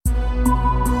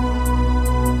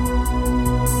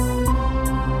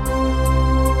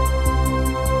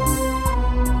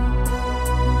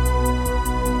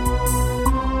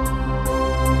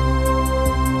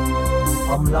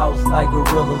like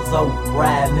gorillas,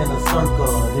 riding in a circle.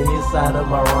 The inside of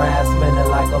my ride smelling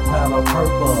like a pound of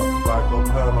purple. Like a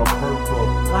pound of purple.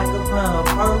 Like a pound of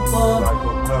purple. Like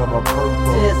a pound of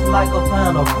purple. Just like a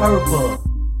pound of purple.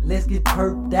 Let's get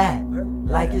perked out,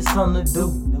 like it's something to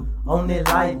do. On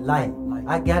that light,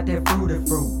 I got that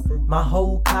fruit. My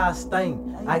whole car stink,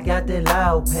 I got that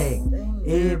loud pack.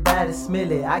 Everybody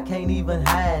smell it, I can't even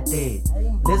hide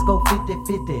that. Let's go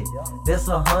 50-50, that's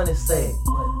 100 sack.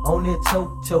 On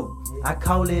that choke, I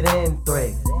call it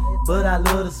anthrax. But I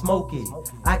love to smoke it,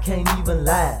 I can't even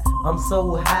lie. I'm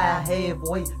so high,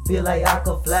 halfway, feel like I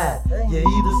could fly. You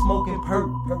either smoking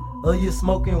perp, or you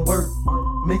smoking work.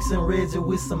 Mixing Reggie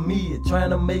with some meat,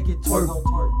 trying to make it twerk.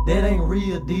 That ain't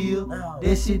real deal,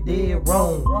 that shit dead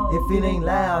wrong. If it ain't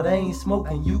loud, I ain't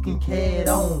smoking, you can carry it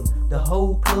on. The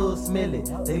whole club smell it,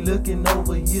 they looking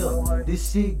over here.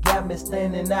 This shit got me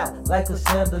standing out like a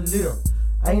chandelier.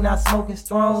 Ain't I smoking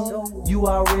strong? You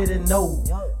already know.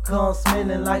 Come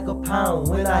smelling like a pound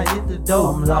when I hit the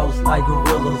door. I'm lost like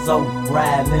gorillas,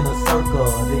 riding in a circle.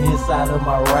 The inside of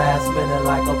my ride smelling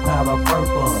like a pound of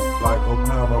purple. Like a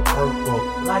pound of purple.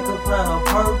 Like a pound of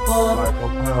purple. Like a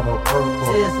pound of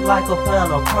purple. Just like a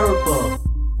pound of purple.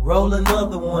 Roll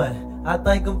another one. I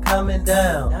think I'm coming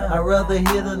down. I'd rather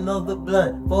hit another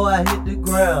blunt before I hit the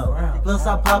ground. Plus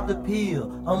I popped a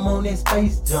pill, I'm on that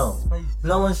space jump.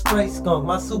 Blowing straight skunk,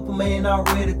 my Superman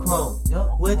already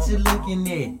crunk. What you looking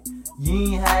at?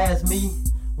 You ain't high as me.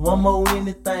 One more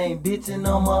anything, bitchin'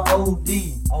 on my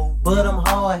OD. But I'm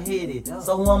hard-headed,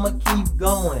 so I'ma keep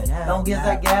going. Don't guess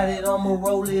I got it, I'ma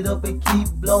roll it up and keep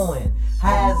blowing.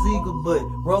 High as eagle, but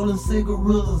rolling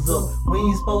cigarillas up. We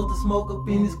ain't supposed to smoke up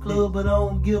in this club, but I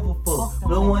don't give a fuck.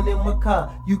 Blowing in my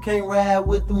car, you can't ride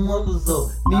with the windows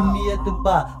up. Meet me at the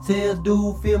bar, tell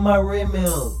dude fill my rim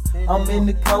up. I'm in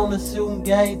the corner shooting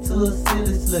game to a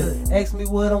silly slut. Ask me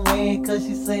what I'm wearing, cause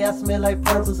she say I smell like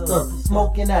purple stuff.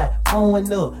 Smoking out,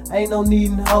 blowing up, ain't no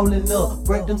need in holding up.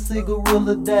 Break them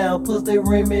cigarillas down, plus they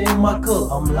rim in my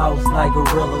cup. I'm lost like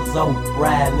gorillas,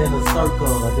 riding in a circle.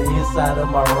 The inside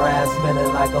of my ride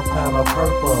smelling like a pound of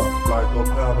purple. Like a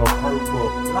pound of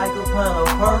purple. Like a pound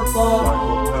of purple. Like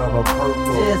a pound of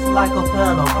purple. Just like a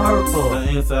pound of purple.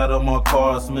 The inside of my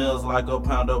car smells like a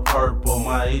pound of purple.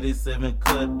 My 87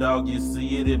 cut, dog, you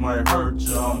see it, it might hurt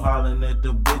you. I'm hollering at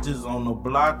the bitches on the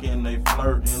block and they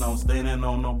flirting. I'm standing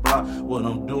on the block, what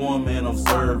I'm doing, man, I'm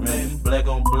serving. Black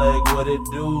on black, what it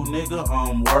do, nigga,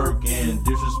 I'm working.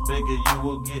 Disrespecting, you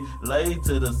will get laid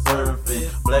to the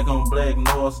surface. Black on black,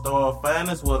 North Star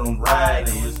finest, what I'm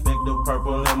riding. Respect the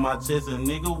purple in my chest and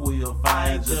nigga will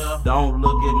find ya. Don't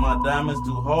look at my diamonds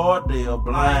too hard, they'll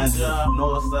blind ya.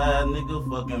 Northside nigga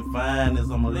fucking fine as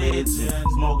I'm a legend.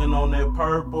 Smoking on that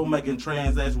purple, making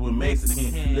transactions with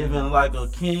Mexican. Living like a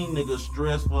king, nigga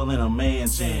stressful in a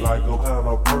mansion. Like a pound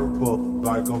of purple.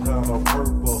 Like a pound of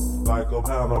purple. Like a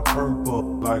pound of purple.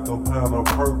 Like a pound of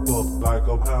purple. Like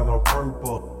a pound of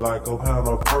purple. Like a pound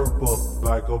of purple.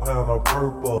 Like a pound of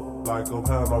purple. Like a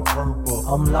pound of purple.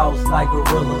 I'm lost like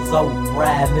gorillas,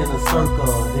 riding in a circle.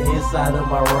 The inside of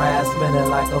my ride smelling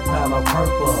like a pound of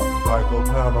purple. Like a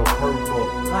pound of purple.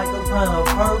 Like a pound of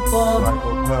purple. Like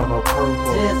a pound of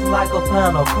purple. Just like a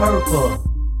pound of purple.